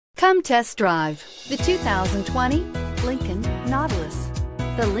Come test drive the 2020 Lincoln Nautilus.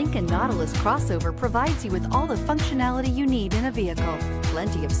 The Lincoln Nautilus crossover provides you with all the functionality you need in a vehicle.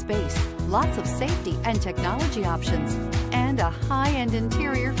 Plenty of space, lots of safety and technology options, and a high-end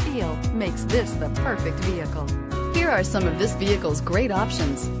interior feel makes this the perfect vehicle. Here are some of this vehicle's great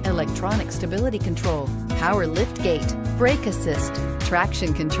options: electronic stability control, power liftgate, brake assist,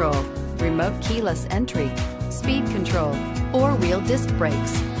 traction control, remote keyless entry, speed control, four-wheel disc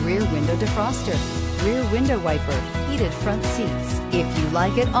brakes, rear window defroster, rear window wiper, heated front seats. If you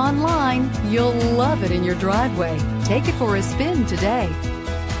like it online, you'll love it in your driveway. Take it for a spin today.